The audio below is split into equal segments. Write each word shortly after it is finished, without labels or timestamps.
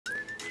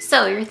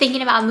So you're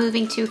thinking about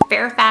moving to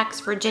Fairfax,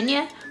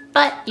 Virginia,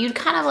 but you'd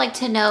kind of like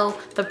to know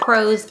the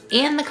pros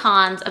and the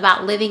cons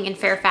about living in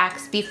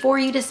Fairfax before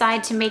you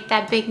decide to make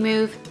that big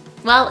move?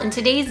 Well, in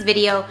today's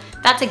video,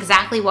 that's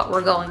exactly what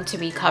we're going to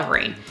be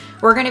covering.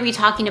 We're going to be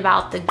talking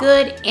about the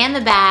good and the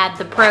bad,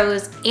 the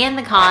pros and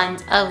the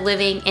cons of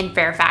living in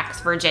Fairfax,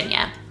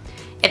 Virginia.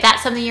 If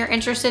that's something you're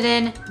interested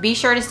in, be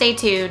sure to stay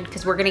tuned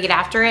because we're going to get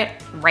after it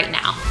right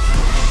now.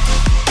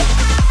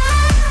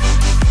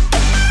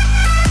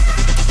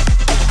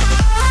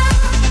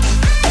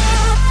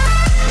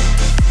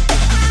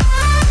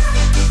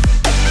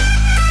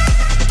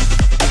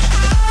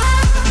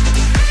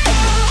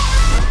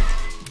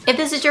 If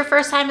this is your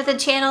first time at the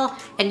channel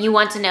and you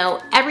want to know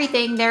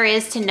everything there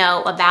is to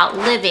know about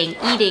living,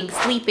 eating,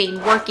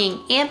 sleeping, working,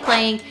 and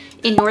playing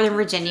in Northern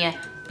Virginia,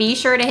 be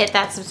sure to hit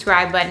that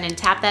subscribe button and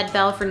tap that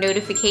bell for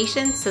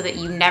notifications so that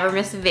you never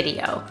miss a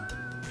video.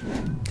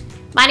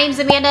 My name's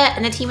Amanda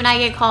and the team and I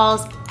get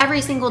calls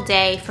every single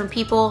day from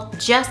people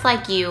just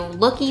like you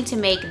looking to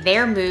make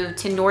their move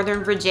to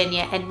Northern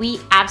Virginia, and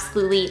we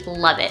absolutely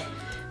love it.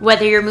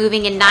 Whether you're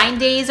moving in 9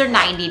 days or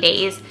 90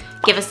 days,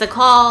 give us a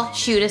call,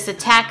 shoot us a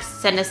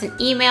text, send us an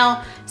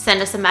email,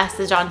 send us a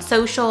message on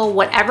social,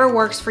 whatever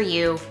works for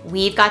you.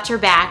 We've got your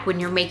back when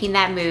you're making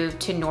that move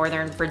to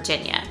Northern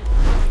Virginia.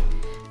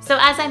 So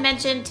as I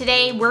mentioned,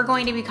 today we're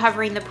going to be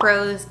covering the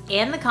pros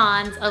and the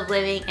cons of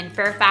living in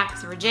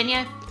Fairfax,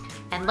 Virginia.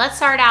 And let's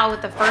start out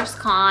with the first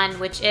con,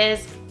 which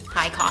is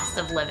high cost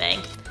of living.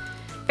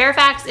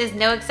 Fairfax is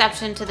no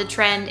exception to the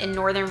trend in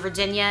Northern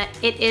Virginia.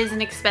 It is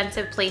an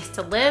expensive place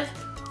to live.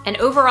 And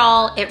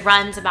overall, it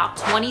runs about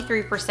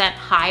 23%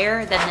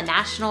 higher than the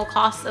national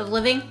cost of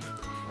living.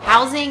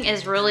 Housing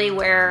is really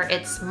where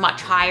it's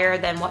much higher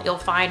than what you'll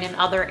find in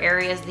other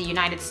areas of the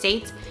United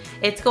States.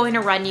 It's going to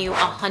run you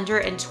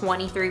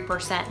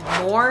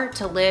 123% more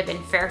to live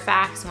in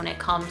Fairfax when it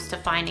comes to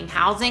finding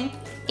housing.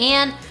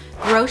 And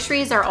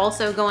groceries are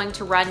also going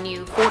to run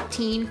you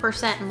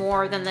 14%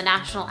 more than the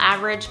national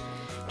average.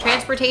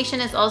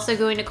 Transportation is also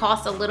going to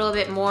cost a little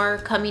bit more,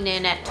 coming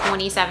in at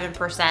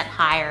 27%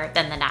 higher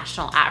than the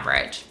national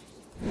average.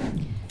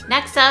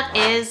 Next up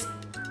is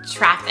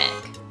traffic.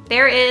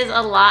 There is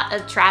a lot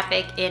of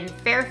traffic in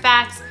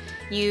Fairfax.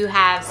 You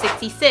have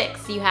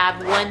 66, you have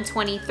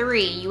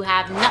 123, you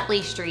have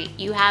Nutley Street,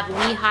 you have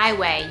Lee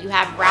Highway, you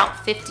have Route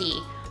 50.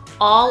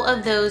 All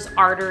of those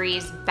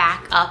arteries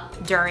back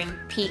up during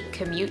peak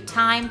commute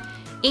time.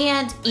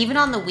 And even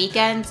on the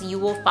weekends, you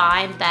will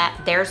find that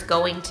there's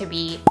going to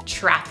be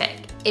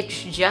traffic.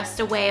 It's just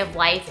a way of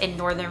life in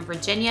Northern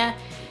Virginia.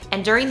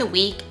 And during the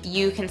week,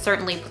 you can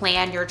certainly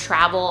plan your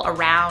travel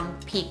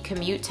around peak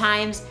commute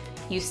times.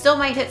 You still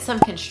might hit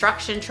some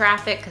construction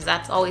traffic because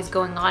that's always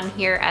going on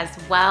here as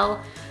well.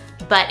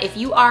 But if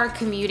you are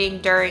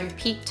commuting during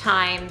peak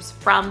times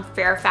from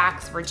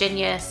Fairfax,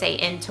 Virginia, say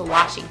into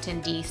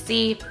Washington,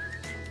 D.C.,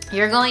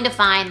 you're going to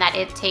find that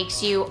it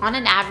takes you on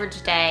an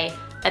average day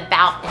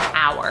about an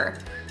hour.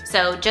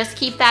 So just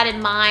keep that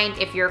in mind.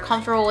 If you're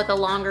comfortable with a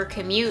longer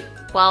commute,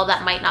 well,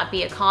 that might not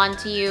be a con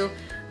to you,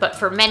 but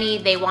for many,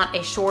 they want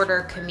a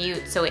shorter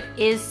commute. So it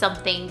is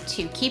something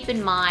to keep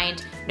in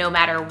mind no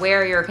matter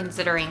where you're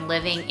considering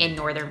living in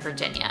Northern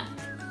Virginia.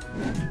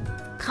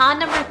 Con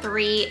number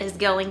 3 is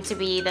going to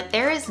be that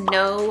there is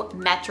no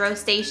metro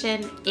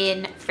station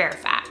in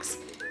Fairfax.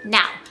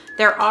 Now,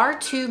 there are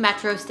 2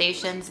 metro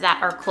stations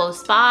that are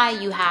close by.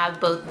 You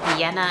have both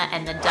Vienna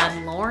and the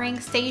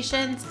Dunn-Loring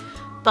stations.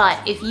 But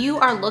if you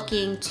are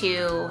looking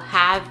to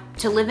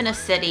live in a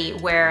city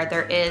where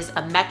there is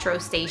a metro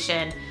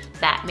station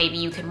that maybe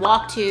you can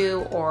walk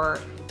to or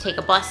take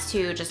a bus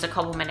to, just a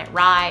couple-minute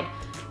ride,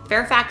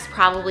 Fairfax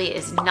probably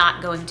is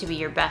not going to be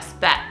your best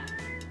bet.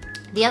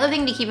 The other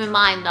thing to keep in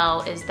mind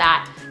though is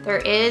that there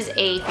is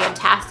a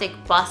fantastic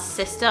bus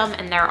system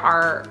and there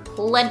are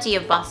plenty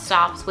of bus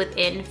stops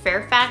within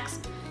Fairfax.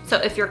 So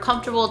if you're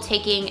comfortable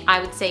taking, I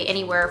would say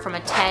anywhere from a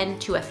 10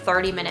 to a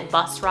 30-minute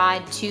bus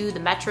ride to the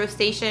metro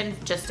station,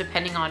 just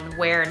depending on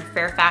where in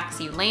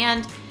Fairfax you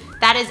land,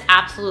 that is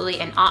absolutely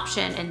an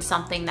option and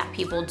something that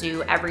people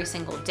do every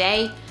single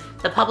day.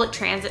 The public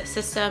transit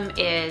system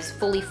is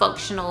fully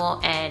functional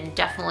and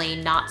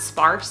definitely not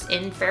sparse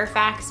in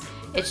Fairfax.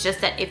 It's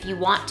just that if you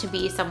want to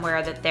be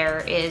somewhere that there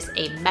is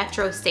a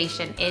metro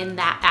station in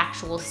that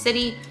actual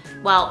city,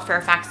 well,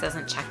 Fairfax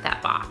doesn't check that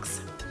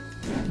box.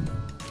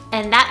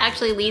 And that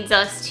actually leads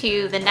us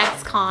to the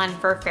next con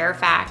for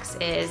Fairfax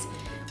is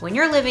when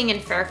you're living in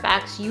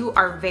Fairfax, you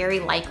are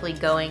very likely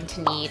going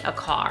to need a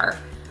car.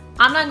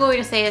 I'm not going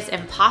to say it's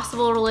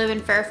impossible to live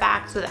in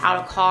Fairfax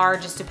without a car,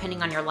 just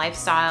depending on your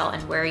lifestyle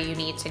and where you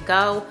need to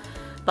go.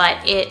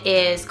 But it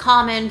is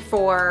common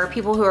for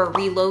people who are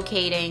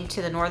relocating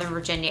to the Northern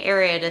Virginia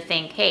area to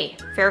think, hey,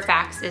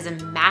 Fairfax is a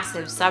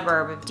massive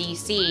suburb of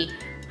DC.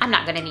 I'm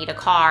not gonna need a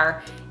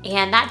car.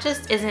 And that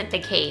just isn't the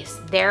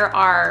case. There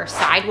are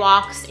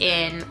sidewalks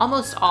in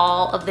almost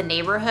all of the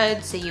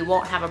neighborhoods, so you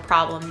won't have a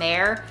problem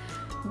there.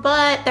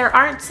 but there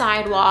aren't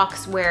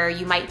sidewalks where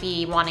you might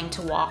be wanting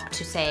to walk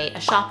to, say,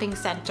 a shopping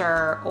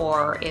center,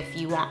 or if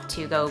you want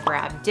to go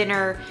grab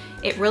dinner.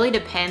 It really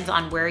depends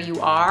on where you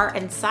are,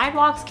 and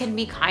sidewalks can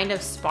be kind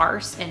of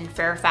sparse in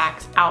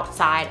Fairfax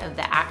outside of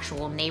the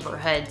actual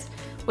neighborhoods,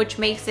 which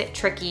makes it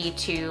tricky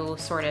to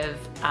sort of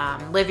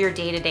live your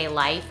day-to-day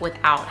life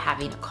without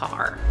having a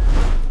car.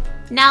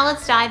 Now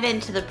let's dive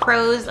into the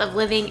pros of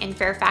living in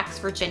Fairfax,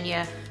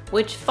 Virginia,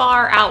 which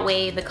far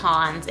outweigh the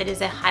cons. It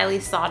is a highly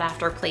sought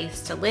after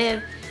place to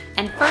live.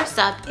 And first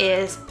up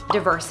is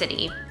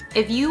diversity.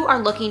 If you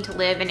are looking to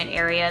live in an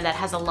area that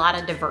has a lot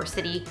of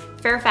diversity,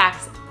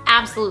 Fairfax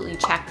absolutely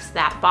checks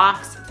that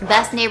box.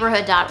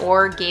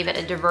 Bestneighborhood.org gave it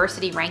a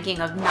diversity ranking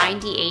of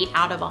 98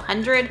 out of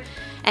 100.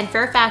 And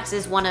Fairfax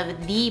is one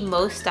of the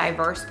most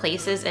diverse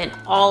places in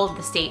all of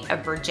the state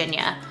of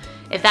Virginia.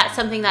 If that's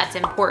something that's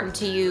important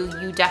to you,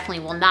 you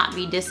definitely will not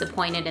be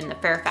disappointed in the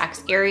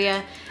Fairfax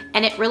area.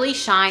 And it really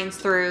shines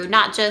through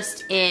not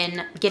just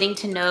in getting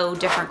to know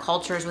different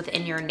cultures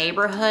within your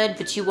neighborhood,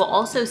 but you will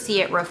also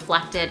see it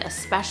reflected,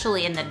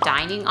 especially in the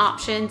dining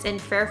options in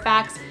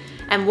Fairfax.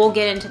 And we'll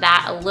get into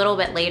that a little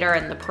bit later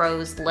in the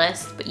pros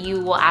list, but you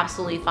will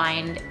absolutely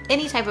find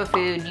any type of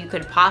food you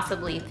could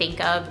possibly think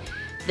of.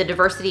 The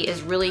diversity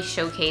is really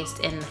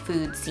showcased in the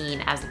food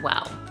scene as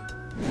well.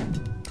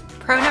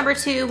 Pro number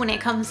 2 when it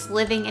comes to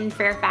living in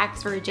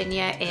Fairfax,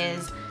 Virginia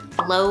is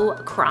low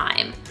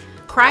crime.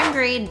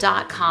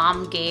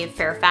 CrimeGrade.com gave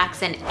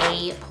Fairfax an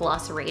A+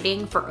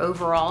 rating for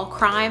overall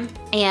crime,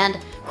 and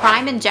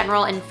crime in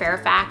general in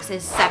Fairfax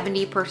is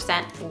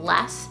 70%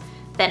 less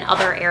than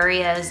other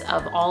areas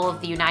of all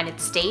of the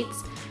United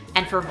States.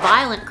 And for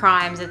violent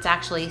crimes, it's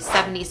actually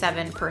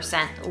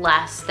 77%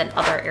 less than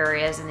other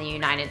areas in the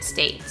United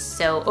States.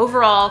 So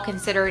overall,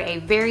 considered a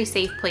very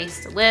safe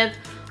place to live.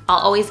 I'll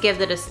always give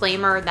the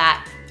disclaimer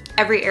that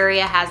every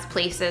area has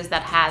places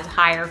that has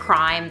higher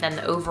crime than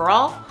the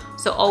overall.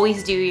 So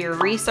always do your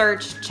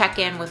research, check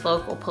in with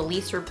local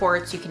police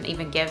reports. You can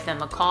even give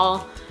them a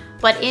call.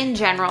 But in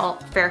general,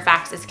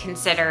 Fairfax is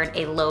considered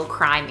a low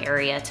crime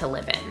area to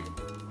live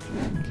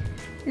in.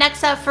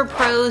 Next up for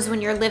pros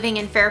when you're living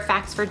in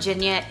Fairfax,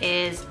 Virginia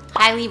is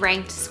highly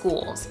ranked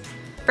schools.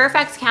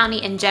 Fairfax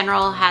County in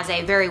general has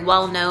a very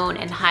well-known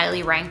and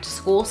highly ranked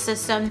school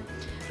system,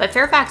 but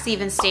Fairfax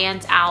even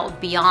stands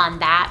out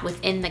beyond that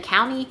within the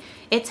county.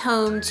 It's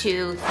home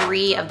to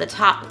 3 of the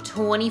top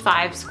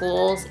 25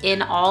 schools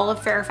in all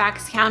of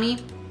Fairfax County.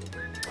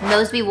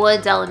 Mosby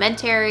Woods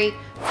Elementary,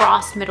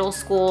 Frost Middle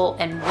School,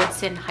 and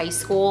Woodson High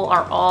School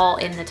are all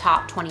in the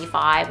top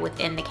 25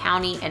 within the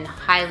county and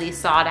highly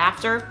sought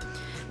after.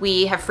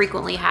 We have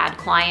frequently had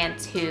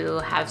clients who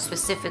have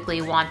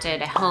specifically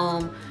wanted a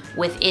home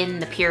within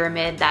the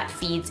pyramid that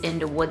feeds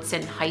into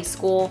Woodson High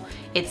School.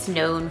 It's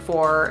known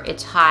for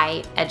its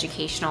high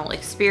educational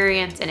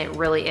experience, and it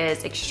really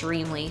is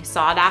extremely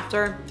sought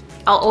after.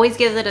 I'll always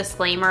give the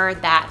disclaimer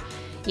that,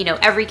 you know,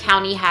 every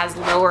county has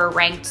lower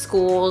ranked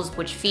schools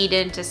which feed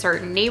into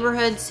certain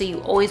neighborhoods, so you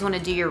always want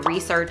to do your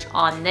research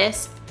on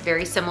this.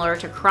 Very similar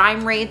to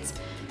crime rates.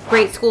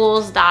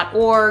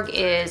 Greatschools.org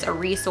is a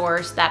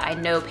resource that I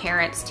know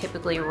parents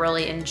typically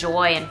really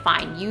enjoy and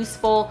find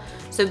useful.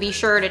 So be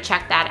sure to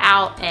check that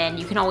out, and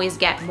you can always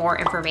get more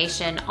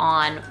information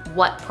on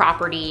what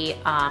property,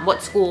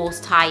 what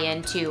schools tie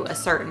into a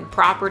certain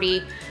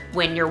property.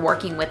 When you're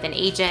working with an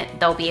agent,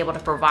 they'll be able to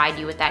provide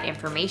you with that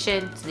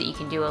information so that you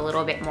can do a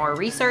little bit more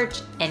research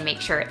and make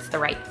sure it's the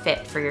right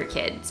fit for your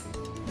kids.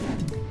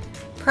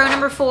 Pro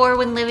number 4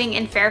 when living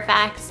in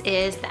Fairfax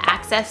is the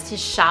access to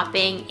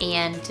shopping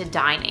and to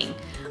dining.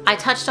 I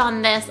touched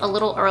on this a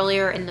little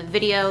earlier in the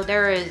video.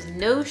 There is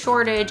no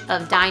shortage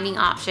of dining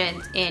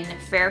options in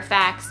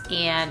Fairfax,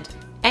 and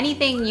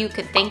anything you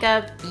could think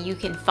of, you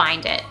can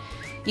find it.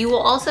 You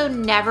will also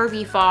never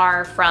be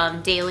far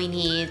from daily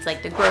needs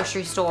like the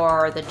grocery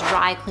store, the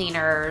dry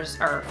cleaners,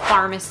 or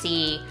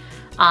pharmacy.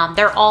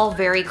 They're all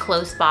very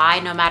close by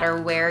no matter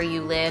where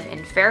you live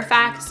in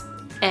Fairfax.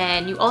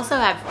 And you also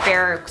have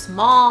Fair Oaks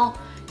Mall,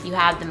 you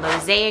have the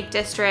Mosaic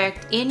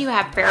District, and you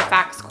have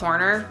Fairfax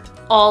Corner,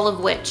 all of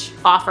which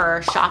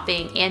offer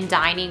shopping and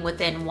dining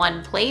within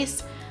one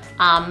place.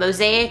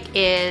 Mosaic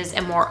is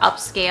a more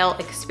upscale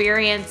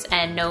experience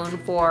and known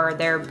for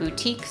their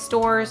boutique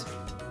stores.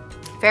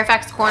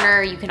 Fairfax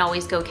Corner, you can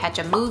always go catch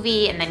a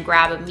movie and then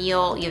grab a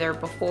meal either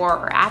before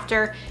or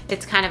after.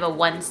 It's kind of a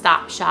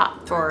one-stop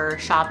shop for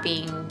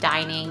shopping,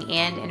 dining,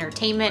 and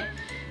entertainment.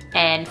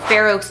 And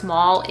Fair Oaks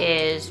Mall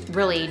is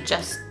really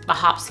just a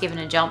hop, skip, and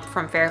a jump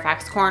from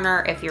Fairfax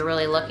Corner if you're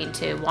really looking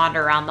to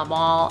wander around the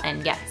mall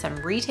and get some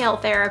retail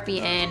therapy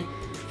in.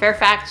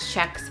 Fairfax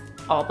checks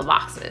all the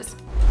boxes.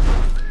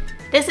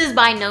 This is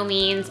by no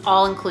means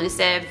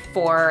all-inclusive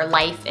for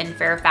life in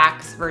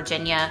Fairfax,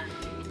 Virginia.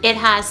 It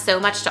has so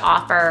much to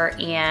offer,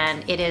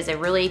 and it is a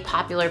really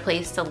popular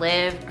place to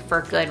live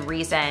for good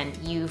reason.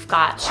 You've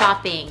got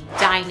shopping,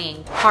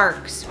 dining,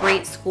 parks,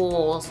 great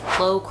schools,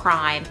 low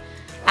crime,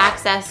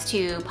 access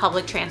to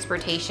public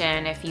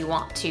transportation if you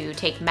want to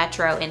take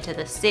metro into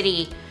the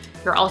city.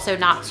 You're also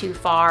not too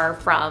far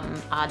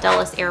from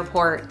Dulles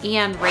Airport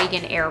and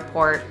Reagan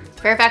Airport.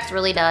 Fairfax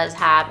really does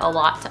have a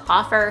lot to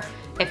offer.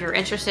 If you're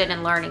interested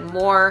in learning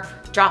more,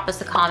 drop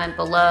us a comment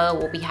below.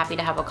 We'll be happy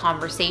to have a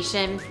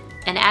conversation.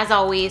 And as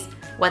always,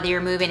 whether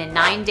you're moving in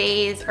 9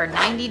 days or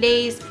 90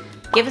 days,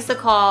 give us a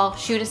call,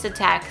 shoot us a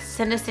text,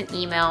 send us an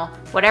email,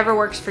 whatever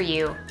works for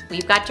you.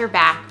 We've got your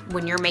back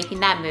when you're making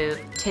that move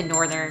to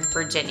Northern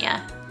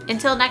Virginia.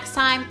 Until next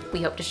time,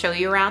 we hope to show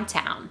you around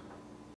town.